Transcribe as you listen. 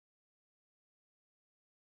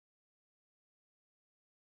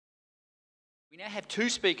We now have two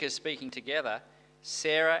speakers speaking together,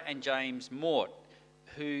 Sarah and James Mort,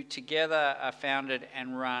 who together are founded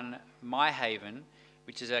and run MiHaven,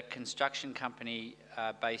 which is a construction company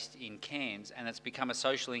based in Cairns, and it's become a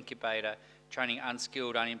social incubator training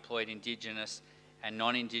unskilled, unemployed, indigenous and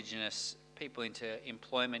non-indigenous people into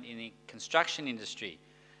employment in the construction industry.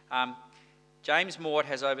 James Mort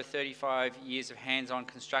has over 35 years of hands-on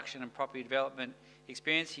construction and property development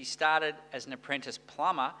experience. He started as an apprentice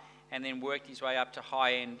plumber and then worked his way up to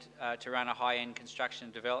to run a high-end construction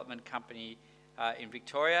and development company in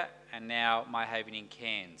Victoria, and now MiHaven in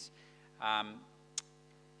Cairns.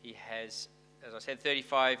 He has, as I said,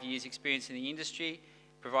 35 years experience in the industry,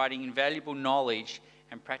 providing invaluable knowledge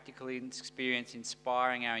and practical experience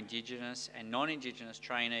inspiring our Indigenous and non-Indigenous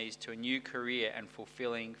trainees to a new career and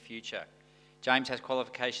fulfilling future. James has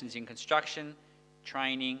qualifications in construction,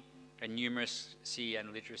 training and numeracy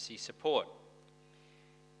and literacy support.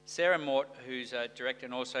 Sarah Mort, who's a director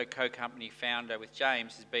and also co-company founder with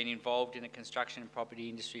James, has been involved in the construction and property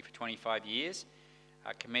industry for 25 years,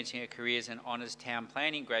 commencing her career as an honours town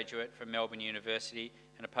planning graduate from Melbourne University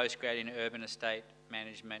and a postgrad in urban estate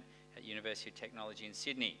management at University of Technology in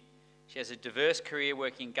Sydney. She has a diverse career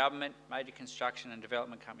working in government, major construction and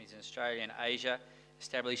development companies in Australia and Asia,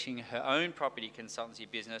 establishing her own property consultancy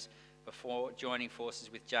business before joining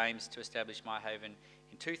forces with James to establish MiHaven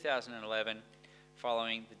in 2011,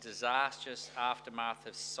 following the disastrous aftermath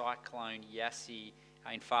of Cyclone Yassi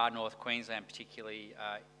in far north Queensland, particularly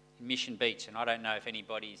in Mission Beach. And I don't know if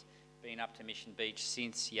anybody's been up to Mission Beach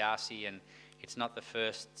since Yassi, and it's not the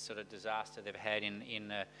first sort of disaster they've had in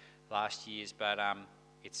the last years, but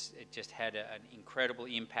it just had an incredible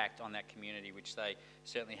impact on that community, which they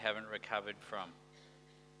certainly haven't recovered from.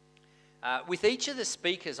 With each of the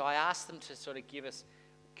speakers, I asked them to sort of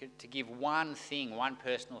give one thing, one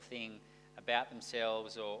personal thing about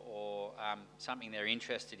themselves or something they're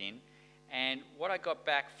interested in. And what I got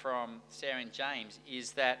back from Sarah and James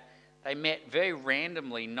is that they met very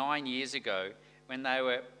randomly 9 years ago when they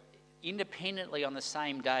were independently on the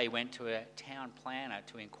same day went to a town planner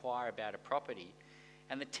to inquire about a property.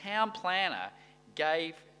 And the town planner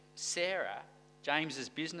gave Sarah James's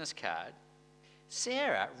business card.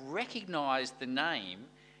 Sarah recognised the name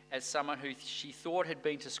as someone who she thought had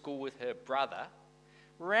been to school with her brother,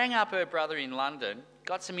 rang up her brother in London,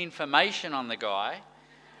 got some information on the guy,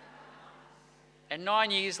 and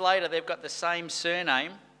 9 years later they've got the same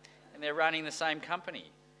surname and they're running the same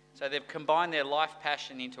company. So they've combined their life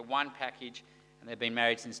passion into one package, and they've been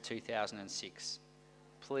married since 2006.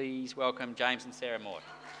 Please welcome James and Sarah Mort.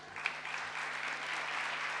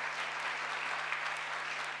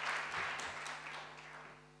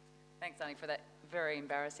 Thanks, Annie, for that very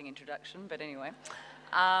embarrassing introduction, but anyway.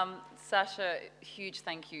 Sasha, huge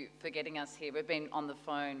thank you for getting us here. We've been on the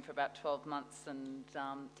phone for about 12 months, and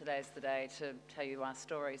today's the day to tell you our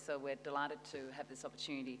story, so we're delighted to have this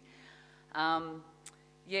opportunity.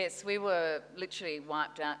 Yes, we were literally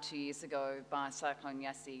wiped out 2 years ago by Cyclone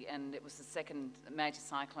Yassi, and it was the second major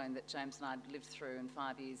cyclone that James and I had lived through in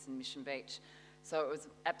 5 years in Mission Beach. So it was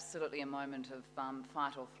absolutely a moment of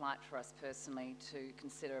fight or flight for us personally to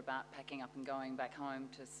consider about packing up and going back home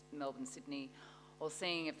to Melbourne, Sydney, or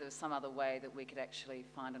seeing if there was some other way that we could actually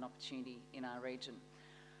find an opportunity in our region.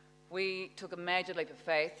 We took a major leap of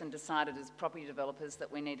faith and decided as property developers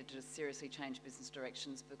that we needed to seriously change business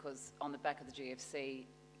directions, because on the back of the GFC,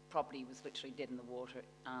 property was literally dead in the water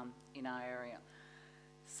in our area.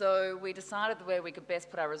 So we decided the way we could best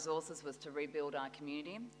put our resources was to rebuild our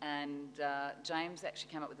community, and James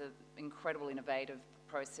actually came up with an incredible innovative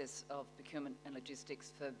process of procurement and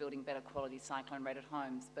logistics for building better quality cyclone rated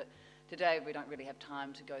homes. But today we don't really have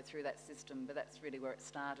time to go through that system, but that's really where it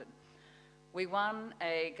started. We won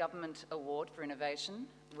a government award for innovation.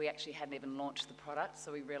 We actually hadn't even launched the product,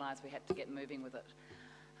 so we realised we had to get moving with it.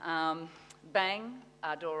 Bang,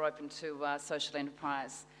 our door opened to social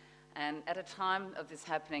enterprise. And at a time of this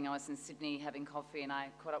happening, I was in Sydney having coffee, and I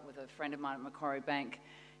caught up with a friend of mine at Macquarie Bank,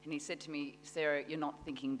 and he said to me, "Sarah, you're not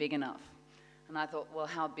thinking big enough." And I thought, well,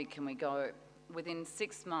 how big can we go? Within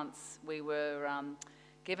 6 months, we were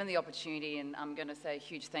given the opportunity, and I'm going to say a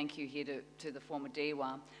huge thank you here to the former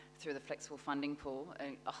DEWA through the flexible funding pool,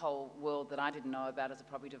 a whole world that I didn't know about as a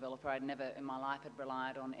property developer. I'd never in my life had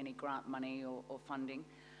relied on any grant money or funding.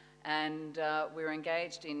 And we were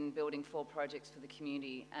engaged in building 4 projects for the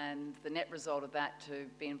community, and the net result of that, to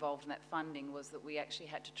be involved in that funding, was that we actually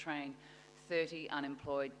had to train 30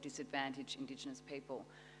 unemployed, disadvantaged Indigenous people.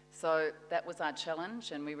 So that was our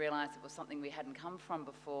challenge, and we realised it was something we hadn't come from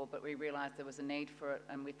before, but we realised there was a need for it,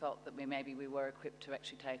 and we felt that maybe we were equipped to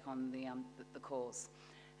actually take on the cause.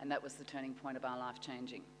 And that was the turning point of our life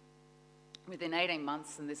changing. within 18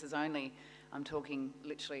 months, and this is only, I'm talking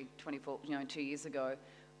literally 2 years ago,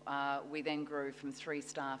 we then grew from 3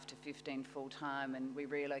 staff to 15 full-time, and we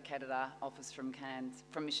relocated our office from Cairns,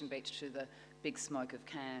 from Mission Beach to the big smoke of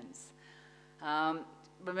Cairns.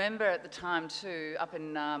 Remember at the time too, up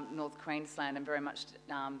in North Queensland, and very much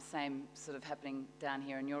same sort of happening down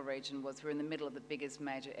here in your region, was we're in the middle of the biggest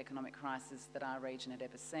major economic crisis that our region had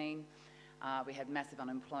ever seen. We had massive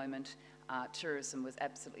unemployment, tourism was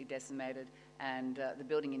absolutely decimated, and the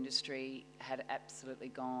building industry had absolutely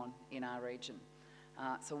gone in our region.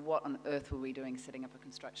 So what on earth were we doing setting up a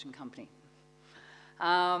construction company?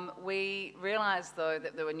 We realised though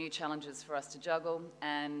that there were new challenges for us to juggle,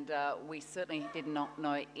 and we certainly did not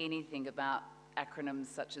know anything about acronyms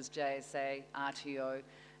such as JSA, RTO,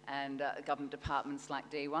 and government departments like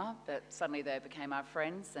DEWA, but suddenly they became our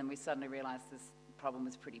friends, and we suddenly realised this problem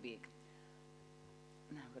was pretty big.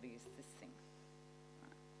 Now I've got to use this thing.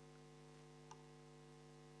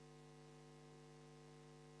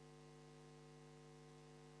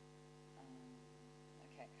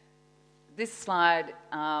 This slide,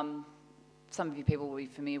 some of you people will be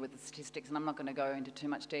familiar with the statistics, and I'm not going to go into too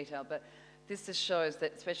much detail, but this just shows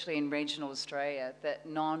that, especially in regional Australia, that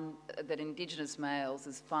Indigenous males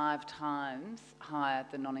is 5 times higher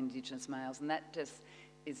than non-Indigenous males, and that just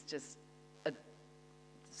is just a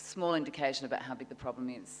small indication about how big the problem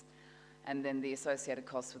is, and then the associated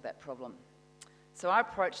costs with that problem. So our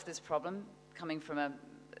approach to this problem, coming from a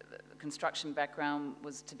construction background,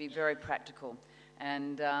 was to be very practical,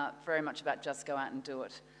 and very much about just go out and do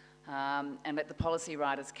it, and let the policy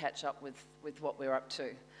writers catch up with what we're up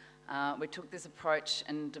to. We took this approach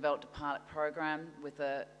and developed a pilot program with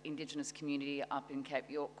an Indigenous community up in Cape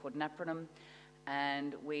York called Napranum,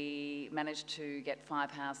 and we managed to get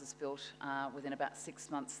 5 houses built within about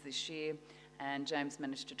 6 months this year, and James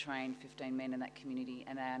managed to train 15 men in that community,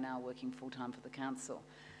 and they are now working full-time for the council.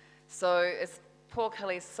 So as Paul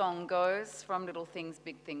Kelly's song goes, from little things,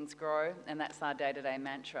 big things grow, and that's our day-to-day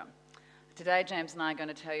mantra. Today, James and I are going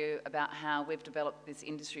to tell you about how we've developed this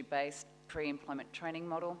industry-based pre-employment training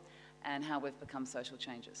model and how we've become social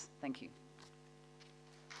changers. Thank you.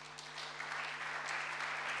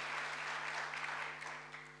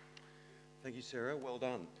 Thank you, Sarah. Well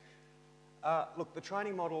done. Look, the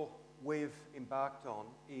training model we've embarked on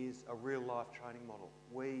is a real-life training model.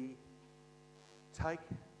 We take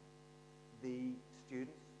the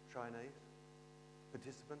students, trainees,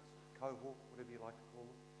 participants, cohort, whatever you like to call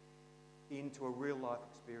them, into a real-life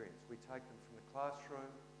experience. We take them from the classroom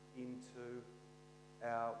into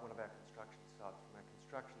one of our construction sites, from our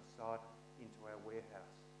construction site into our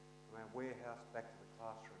warehouse, from our warehouse back to the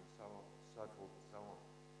classroom, so on, so forth and so on.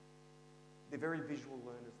 They're very visual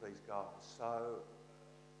learners, these guys, so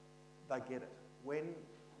they get it. When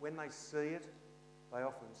they see it, they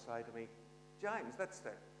often say to me, James, that's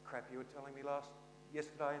that crap you were telling me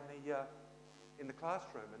yesterday in the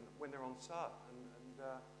classroom, and when they're on site,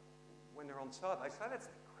 when they're on site, they say that's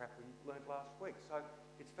the crap we learned last week. So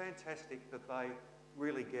it's fantastic that they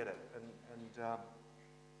really get it, and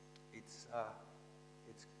it's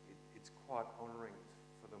quite honouring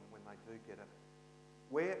for them when they do get it.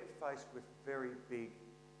 We're faced with very big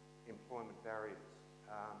employment barriers.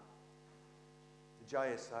 The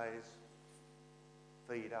JSAs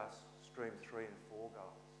feed us Stream 3 and 4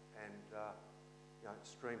 guys, and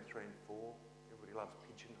Stream 3 and 4, everybody loves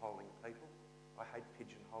pigeonholing people. I hate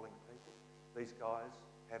pigeonholing people. These guys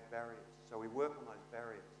have barriers, so we work on those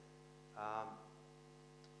barriers.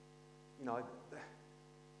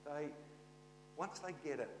 Once they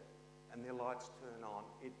get it and their lights turn on,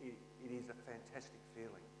 it is a fantastic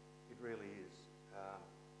feeling. It really is.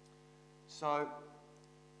 So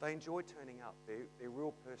they enjoy turning up. Their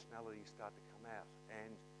real personalities start to come out,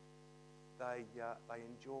 and they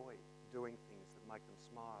enjoy doing things that make them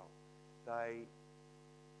smile. They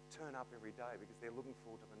turn up every day because they're looking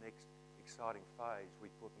forward to the next exciting phase we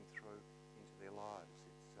put them through into their lives.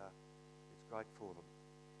 It's great for them.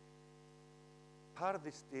 Part of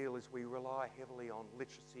this deal is we rely heavily on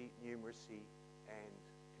literacy, numeracy, and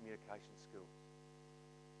communication skills.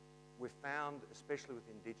 We've found, especially with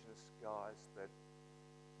Indigenous guys, that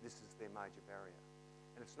this is their major barrier.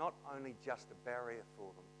 And it's not only just a barrier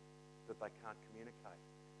for them that they can't communicate.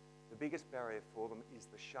 The biggest barrier for them is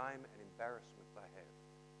the shame and embarrassment they have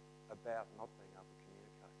about not being able to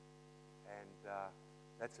communicate. And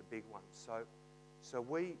that's a big one. So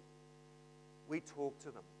we talk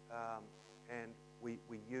to them, and we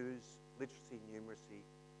use literacy, numeracy,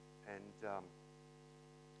 and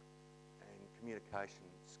communication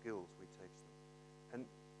skills we teach them. And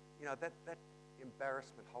that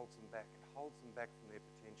embarrassment holds them back. It holds them back from their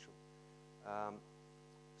potential.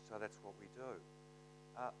 So that's what we do.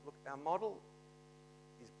 Look, our model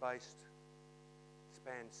is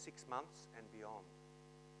spans 6 months and beyond.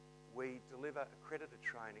 We deliver accredited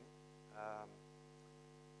training.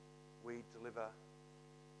 We deliver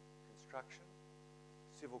construction,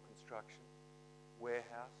 civil construction,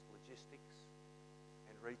 warehouse, logistics,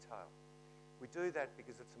 and retail. We do that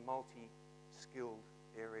because it's a multi-skilled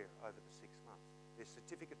area over the 6 months. They're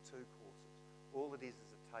Certificate 2 courses. All it is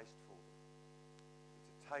a taste for them.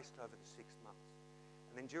 It's a taste over the 6 months.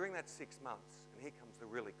 And then during that 6 months, and here comes the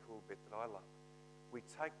really cool bit that I love, we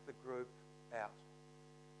take the group out.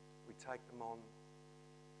 We take them on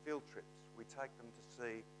field trips. We take them to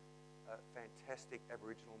see a fantastic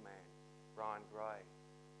Aboriginal man, Brian Gray,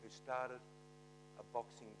 who started a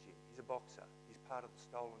boxing gym. He's a boxer. He's part of the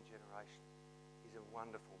stolen generation. He's a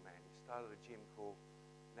wonderful man. He started a gym called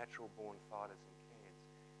Natural Born Fighters in Cairns.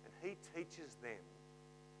 And he teaches them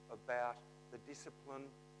about the discipline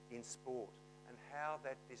in sport and how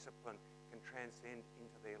that discipline can transcend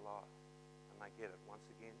into their life. And they get it, once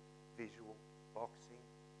again, visual, boxing,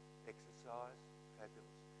 exercise,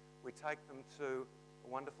 fabulous. We take them to a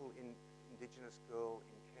wonderful Indigenous girl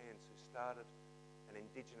in Cairns who started an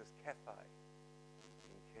Indigenous cafe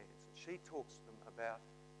in Cairns. And she talks to them about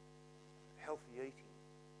healthy eating,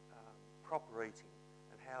 proper eating,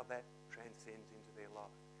 and how that transcends into their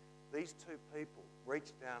life. These two people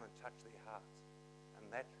reach down and touch their hearts, and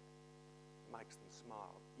that makes them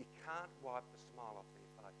smile. You can't wipe the smile off their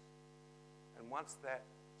face. And once that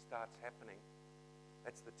starts happening,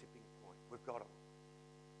 that's the tipping point. We've got them.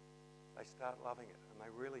 They start loving it, and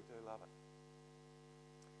they really do love it.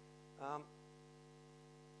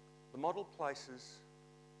 The model places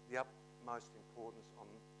the utmost importance on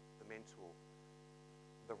the mentor,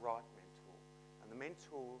 the right mentor. And the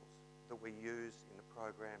mentors that we use in the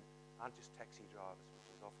program aren't just taxi drivers, which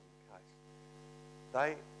is often the case.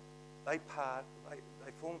 They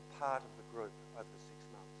form part of the group over the 6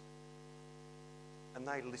 months. And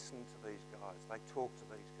they listen to these guys. They talk to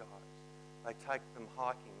these guys. They take them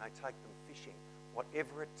hiking. They take them fishing.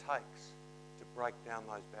 Whatever it takes to break down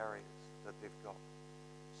those barriers that they've got.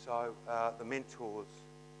 So the mentors,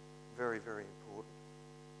 very, very important.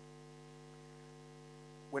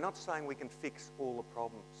 We're not saying we can fix all the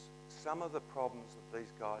problems. Some of the problems that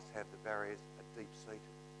these guys have, the barriers, are deep-seated.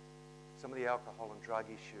 Some of the alcohol and drug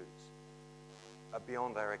issues are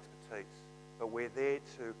beyond our expertise, but we're there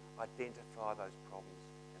to identify those problems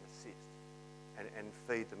and assist and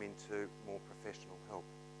feed them into more professional help.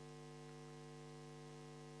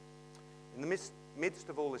 In the midst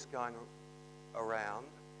of all this going around,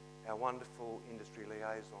 our wonderful industry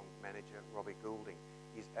liaison manager, Robbie Goulding,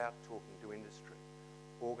 is out talking to industry,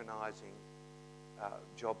 organising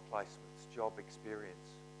job placements, job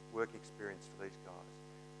experience, work experience for these guys.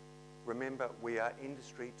 Remember, we are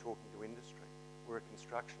industry talking to industry. We're a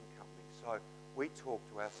construction company, so we talk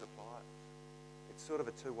to our suppliers. It's sort of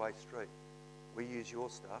a two-way street. We use your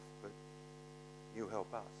stuff, but you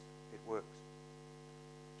help us. It works.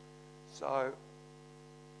 So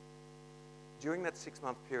during that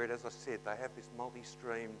 6-month period, as I said, they have this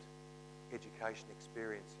multi-streamed education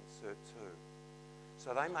experience in Cert 2.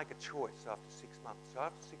 So they make a choice after 6 months. So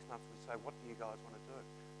after 6 months, we say, what do you guys want to do?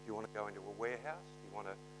 Do you want to go into a warehouse? Do you want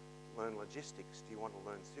to learn logistics? Do you want to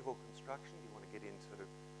learn civil construction? Do you want to get into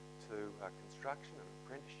construction and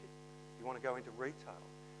apprenticeship? Do you want to go into retail?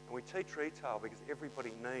 And we teach retail because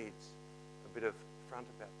everybody needs a bit of front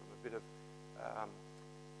about them, a bit of,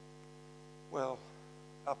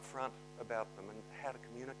 upfront about them and how to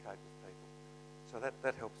communicate with people. So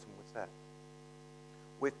that helps them with that.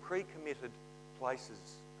 We've pre-committed places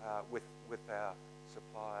with our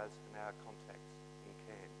suppliers and our contacts in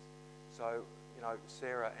Cairns. So, you know,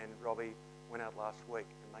 Sarah and Robbie went out last week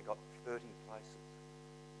and they got 30 places.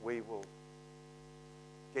 We will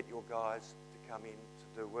get your guys to come in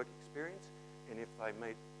to do work experience, and if they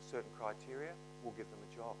meet certain criteria, we'll give them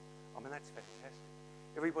a job. I mean, that's fantastic.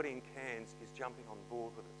 Everybody in Cairns is jumping on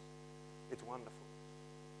board with us. It's wonderful.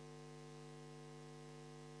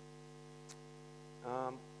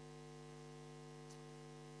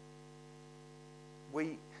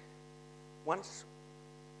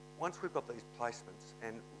 Once we've got these placements,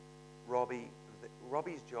 and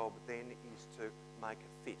Robbie's job then is to make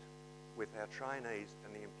a fit with our trainees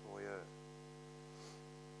and the employer.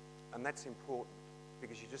 And that's important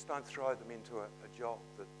because you just don't throw them into a job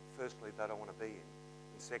that firstly they don't want to be in,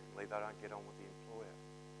 and secondly they don't get on with the employer.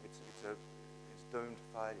 It's doomed to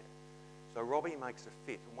failure. So Robbie makes a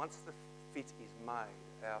fit, and once the fit is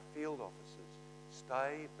made, our field officers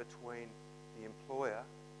stay between the employer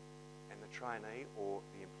and the trainee or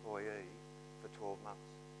the employee for 12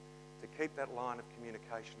 months to keep that line of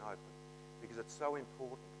communication open, because it's so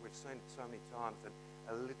important. We've seen it so many times that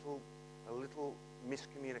a little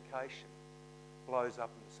miscommunication blows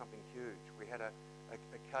up into something huge. We had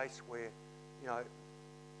a case where,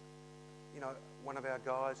 one of our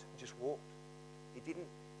guys just walked.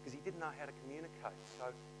 Because he didn't know how to communicate, so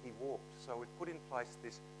he walked. So we put in place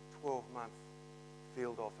this 12-month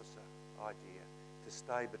field officer idea to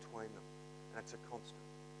stay between them, and it's a constant.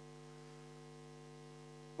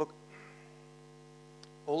 Look,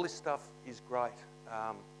 all this stuff is great,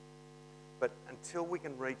 but until we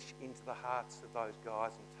can reach into the hearts of those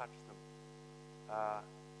guys and touch them,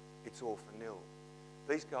 it's all for nil.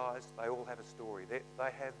 These guys, they all have a story. They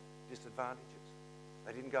have disadvantages.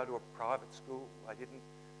 They didn't go to a private school. They didn't,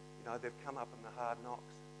 they've come up in the hard knocks.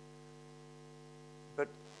 But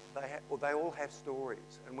they all have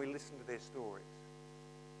stories, and we listen to their stories.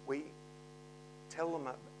 We tell them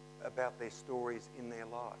about their stories in their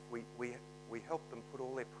life. We help them put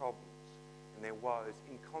all their problems and their woes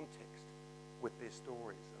in context with their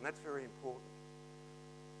stories, and that's very important.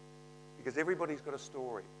 Because everybody's got a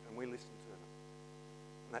story, and we listen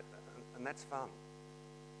to them. And that's fun.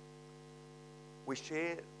 We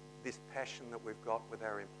share this passion that we've got with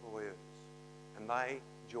our employers, and they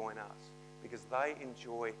join us because they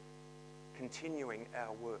enjoy continuing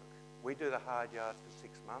our work. We do the hard yards for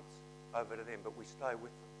 6 months over to them, but we stay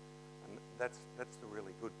with them, and that's the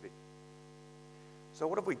really good bit. So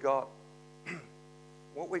what have we got?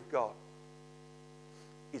 What we've got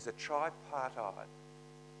is a tripartite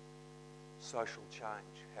social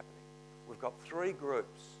change happening. We've got 3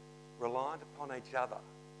 groups reliant upon each other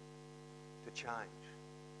to change.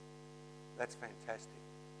 That's fantastic.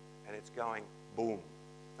 And it's going boom.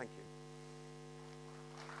 Thank you.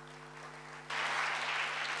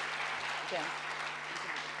 James.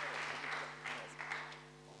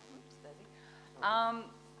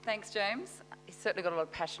 Thanks, James. He's certainly got a lot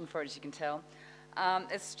of passion for it, as you can tell.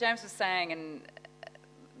 As James was saying, and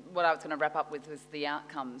what I was going to wrap up with was the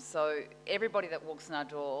outcomes. So everybody that walks in our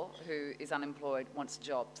door who is unemployed wants a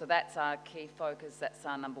job. So that's our key focus. That's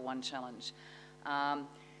our #1 challenge.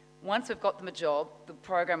 Once we've got them a job, the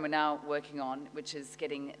program we're now working on, which is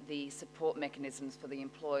getting the support mechanisms for the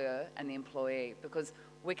employer and the employee, because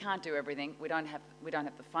we can't do everything. We don't have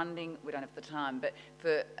the funding, we don't have the time. But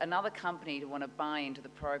for another company to want to buy into the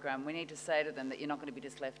program, we need to say to them that you're not going to be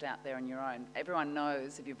just left out there on your own. Everyone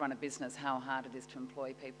knows, if you've run a business, how hard it is to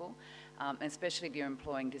employ people, and especially if you're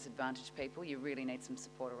employing disadvantaged people. You really need some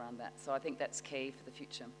support around that. So I think that's key for the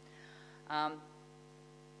future.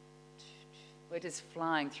 We're just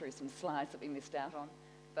flying through some slides that we missed out on,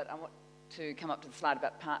 but I want to come up to the slide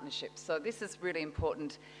about partnerships. So this is really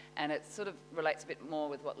important, and it sort of relates a bit more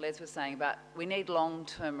with what Les was saying about we need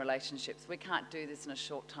long-term relationships. We can't do this in a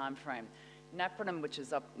short time frame. Napranum, which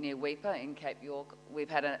is up near Weipa in Cape York, we've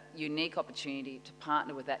had a unique opportunity to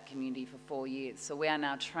partner with that community for 4 years. So we are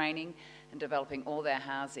now training and developing all their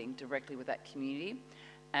housing directly with that community.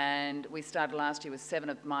 And we started last year with 7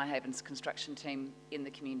 of MiHaven's construction team in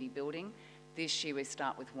the community building. This year we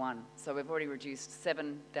start with 1. So we've already reduced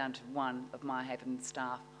 7 down to 1 of MiHaven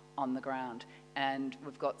staff on the ground. And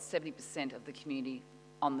we've got 70% of the community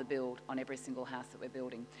on the build on every single house that we're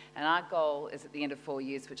building. And our goal is at the end of 4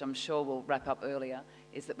 years, which I'm sure we'll wrap up earlier,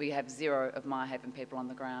 is that we have 0 of MiHaven people on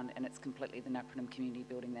the ground, and it's completely the Napranum community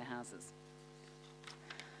building their houses.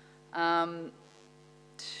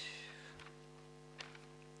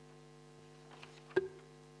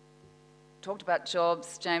 Talked about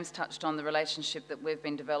jobs. James touched on the relationship that we've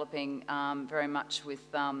been developing very much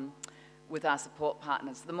with our support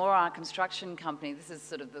partners. The more our construction company, this is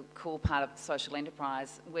sort of the cool part of social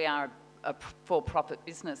enterprise, we are a for-profit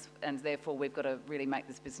business, and therefore we've got to really make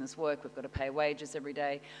this business work. We've got to pay wages every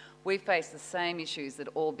day. We face the same issues that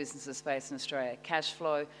all businesses face in Australia: cash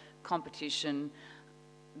flow, competition,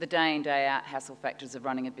 the day in, day out hassle factors of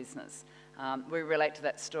running a business. We relate to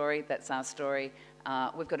that story. That's our story.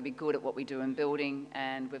 We've got to be good at what we do in building,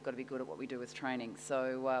 and we've got to be good at what we do with training.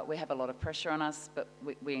 So we have a lot of pressure on us, but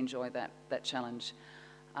we enjoy that challenge.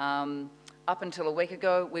 Up until a week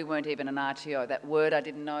ago, we weren't even an RTO. That word I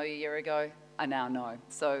didn't know a year ago, I now know.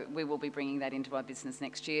 So we will be bringing that into our business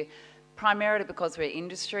next year, primarily because we're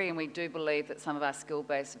industry, and we do believe that some of our skill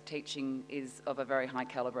base of teaching is of a very high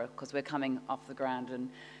calibre because we're coming off the ground. And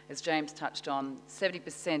as James touched on,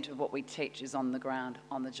 70% of what we teach is on the ground,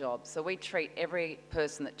 on the job. So we treat every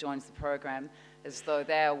person that joins the program as though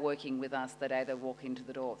they are working with us the day they walk into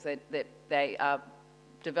the door. They are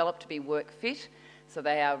developed to be work fit, so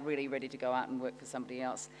they are really ready to go out and work for somebody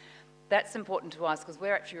else. that's important to us because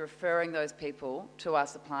we're actually referring those people to our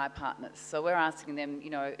supplier partners. So we're asking them, you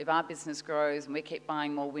know, if our business grows and we keep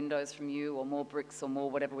buying more windows from you or more bricks or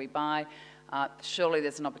more whatever we buy, surely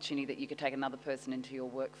there's an opportunity that you could take another person into your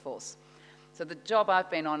workforce. So the job I've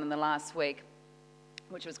been on in the last week,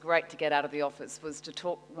 which was great to get out of the office, was to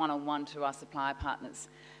talk one-on-one to our supplier partners.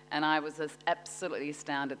 And I was absolutely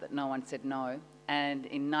astounded that no one said no. And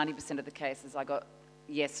in 90% of the cases, I got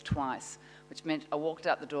yes twice, which meant I walked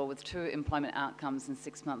out the door with 2 employment outcomes in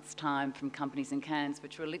 6 months' time from companies in Cairns,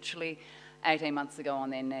 which were literally 18 months ago on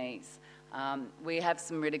their knees. We have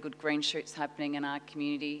some really good green shoots happening in our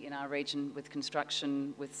community, in our region, with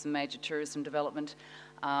construction, with some major tourism development.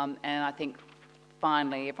 And I think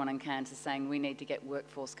finally everyone in Cairns is saying we need to get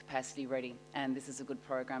workforce capacity ready, and this is a good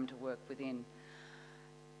program to work within.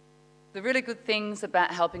 The really good things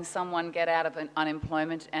about helping someone get out of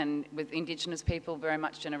unemployment, and with Indigenous people, very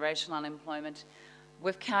much generational unemployment,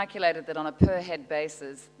 we've calculated that on a per head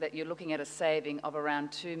basis that you're looking at a saving of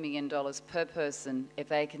around $2 million per person if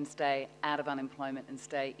they can stay out of unemployment and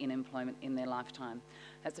stay in employment in their lifetime.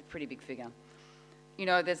 That's a pretty big figure. You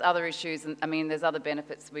know, there's other issues, and I mean, there's other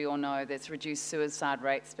benefits we all know. There's reduced suicide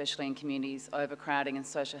rates, especially in communities, overcrowding and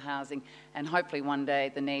social housing, and hopefully one day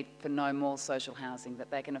the need for no more social housing, that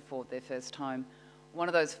they can afford their first home. One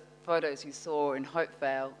of those photos you saw in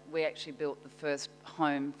Hopevale, we actually built the first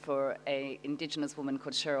home for an Indigenous woman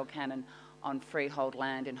called Cheryl Cannon on freehold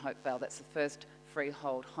land in Hopevale. That's the first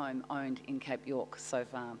freehold home owned in Cape York so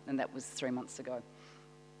far, and that was 3 months ago.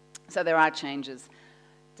 So there are changes.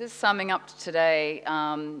 Just summing up today,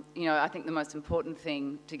 you know, I think the most important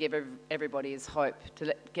thing to give everybody is hope,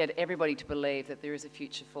 to get everybody to believe that there is a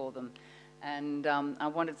future for them. And I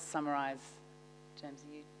wanted to summarise. James,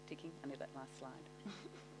 are you ticking? I need that last slide.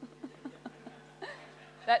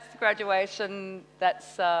 That's graduation.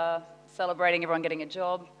 That's celebrating everyone getting a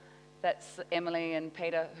job. That's Emily and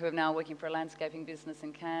Peter, who are now working for a landscaping business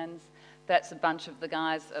in Cairns. That's a bunch of the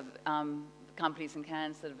guys of companies in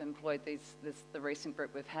Cairns that have employed the recent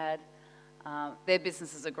group we've had. Their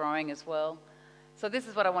businesses are growing as well. So this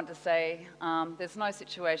is what I want to say. There's no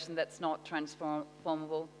situation that's not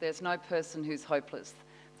transformable. There's no person who's hopeless.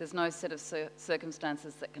 There's no set of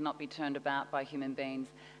circumstances that cannot be turned about by human beings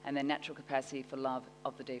and their natural capacity for love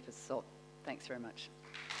of the deepest sort. Thanks very much.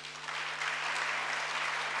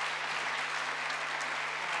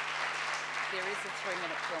 There is a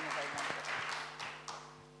 3-minute film if they want it.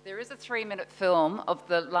 There is a 3-minute film of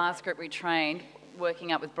the last group we trained,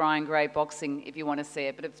 working up with Brian Gray boxing, if you want to see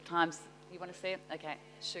it. But if times, you want to see it? Okay,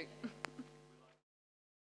 shoot.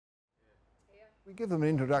 We give them an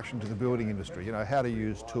introduction to the building industry, you know, how to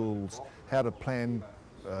use tools, how to plan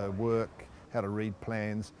work, how to read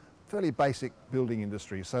plans, fairly basic building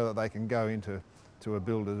industry so that they can go into a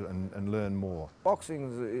builder and learn more.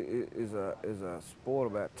 Boxing is a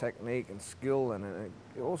sport about technique and skill, and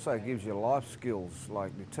it also gives you life skills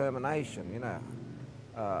like determination, you know,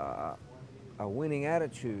 a winning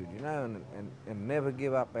attitude, you know, and never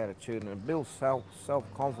give up attitude, and it builds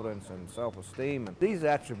self-confidence and self-esteem. And these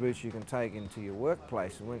attributes you can take into your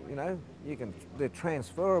workplace, and when, you know, they're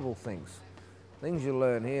transferable things you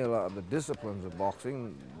learn here, like the disciplines of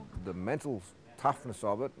boxing, the mental toughness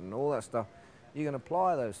of it, and all that stuff. You can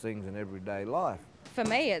apply those things in everyday life. For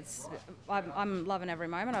me, I'm loving every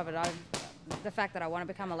moment of it. The fact that I want to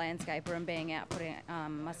become a landscaper and being out, putting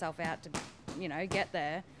myself out to, you know, get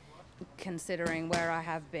there, considering where I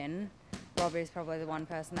have been. Robbie's probably the one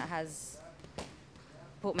person that has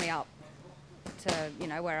put me up to, you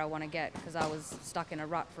know, where I want to get, because I was stuck in a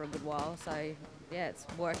rut for a good while. So yeah, it's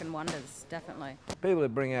working wonders, definitely. People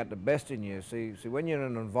that bring out the best in you. See, when you're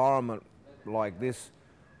in an environment like this,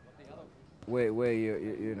 where you're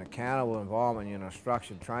in a accountable environment, you're in a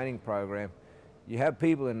structured training program, you have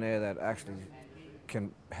people in there that actually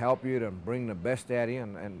can help you to bring the best out of you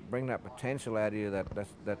and bring that potential out of you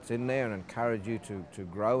that's in there, and encourage you to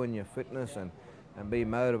grow in your fitness and be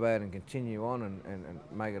motivated and continue on and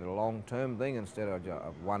make it a long-term thing instead of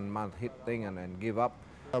a 1-month hit thing and give up.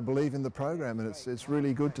 I believe in the program, and it's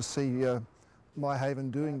really good to see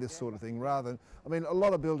MiHaven doing this sort of thing rather than, I mean, a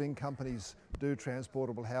lot of building companies do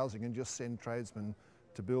transportable housing and just send tradesmen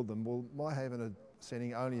to build them. Well, MiHaven are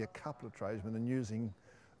sending only a couple of tradesmen and using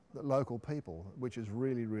the local people, which is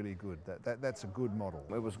really, really good. That's a good model.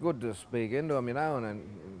 It was good to speak into them, you know,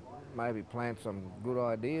 and maybe plant some good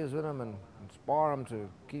ideas in them and inspire them to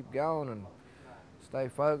keep going and stay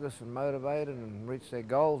focused and motivated and reach their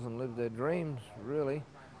goals and live their dreams, really.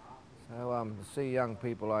 So to see young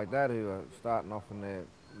people like that who are starting off in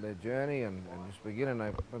their journey and just beginning,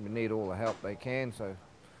 they probably need all the help they can. So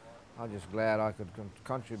I'm just glad I could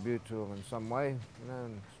contribute to them in some way, you know,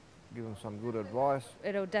 and give them some good advice.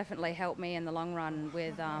 It'll definitely help me in the long run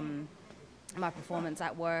with my performance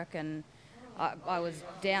at work, and I was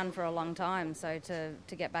down for a long time, so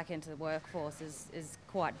to get back into the workforce is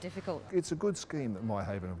quite difficult. It's a good scheme that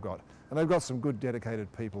MiHaven have got, and they've got some good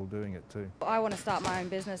dedicated people doing it too. I want to start my own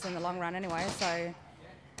business in the long run anyway, so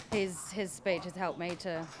his speech has helped me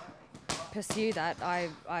to pursue that.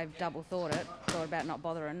 I've double thought about not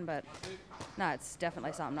bothering, but no, it's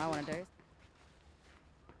definitely something I want to do.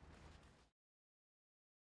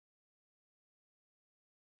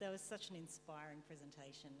 That was such an inspiring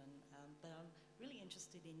presentation, and but I'm really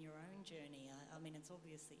interested in your own journey. I mean, it's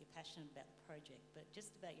obvious that you're passionate about the project, but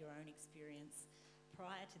just about your own experience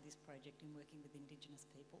prior to this project in working with Indigenous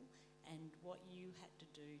people, and what you had to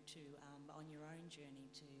do to on your own journey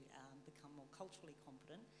to become more culturally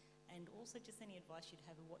competent, and also just any advice you'd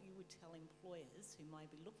have of what you would tell employers who may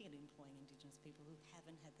be looking at employing Indigenous people who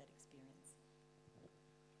haven't had that experience.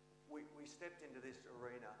 We stepped into this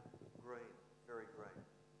arena green, very green.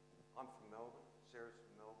 I'm from Melbourne, Sarah's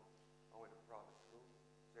from Melbourne. I went to private school,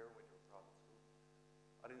 Sarah went to a private school.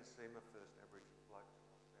 I didn't see my first Aboriginal bloke until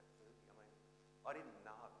I was about 30. I mean, I didn't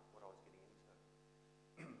know what I was getting into.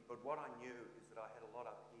 But what I knew is that I had a lot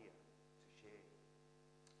up here to share.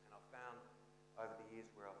 And I found over the years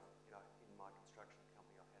where I've, in my construction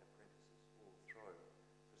company, I've had apprentices all through.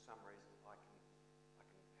 For some reason, I can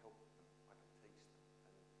help them, I can teach them.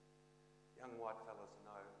 And young white fellas are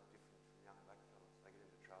no different from young black fellas. They get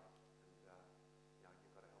into trouble, and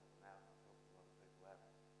you've got to help them out. I've helped a lot of people out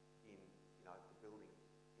in the building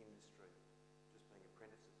industry, just being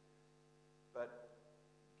apprentices. But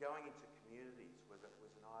going into communities was an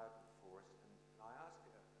eye-opener for us. And I asked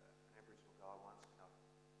an Aboriginal guy once,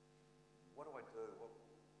 what do I do? What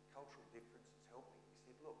cultural differences help me? He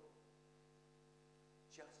said, look,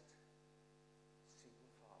 just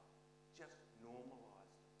simplify, just normalise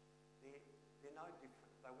them. They're no different.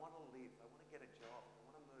 They want to live, they want to get a job, they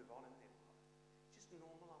want to move on in their life. Just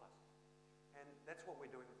normalise it. And that's what we're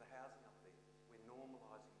doing with the housing up there. We're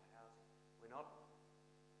normalising the housing.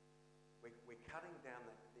 We're cutting down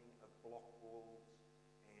that thing of block walls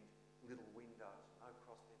and little windows, no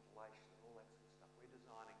cross ventilation and all that sort of stuff. We're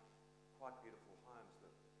designing quite beautiful homes.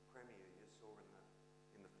 The Premier you saw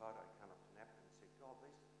in the photo come up to Napa and said, God,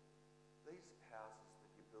 these houses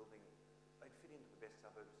that you're building, they'd fit into the best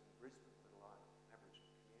suburbs in Brisbane, let alone an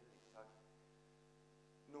Aboriginal community. So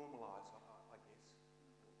normalise, I guess.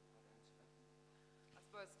 I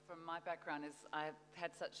suppose from my background is I've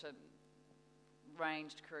had such a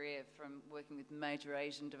ranged career, from working with major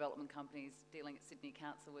Asian development companies, dealing at Sydney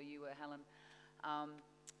Council where you were, Helen.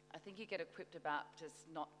 I think you get equipped about just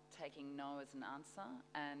not taking no as an answer,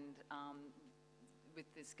 and with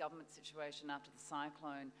this government situation after the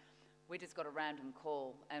cyclone, we just got a random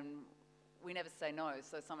call and we never say no.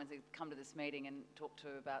 So someone said, come to this meeting and talk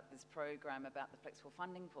to about this program about the flexible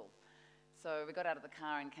funding pool. So we got out of the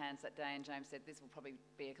car in Cairns that day and James said, this will probably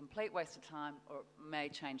be a complete waste of time or it may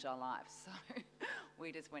change our lives. So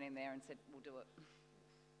we just went in there and said, we'll do it.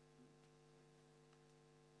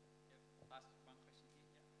 Last one question here.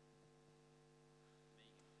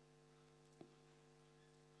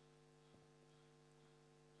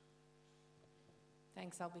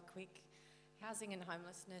 Thanks, I'll be quick. Housing and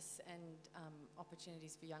homelessness and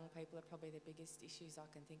opportunities for young people are probably the biggest issues I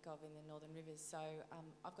can think of in the Northern Rivers. So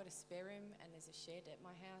I've got a spare room and there's a shed at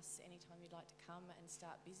my house. Anytime you'd like to come and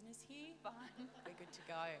start business here, Fine. we're good to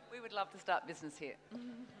go. We would love to start business here.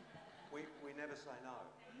 We never say no.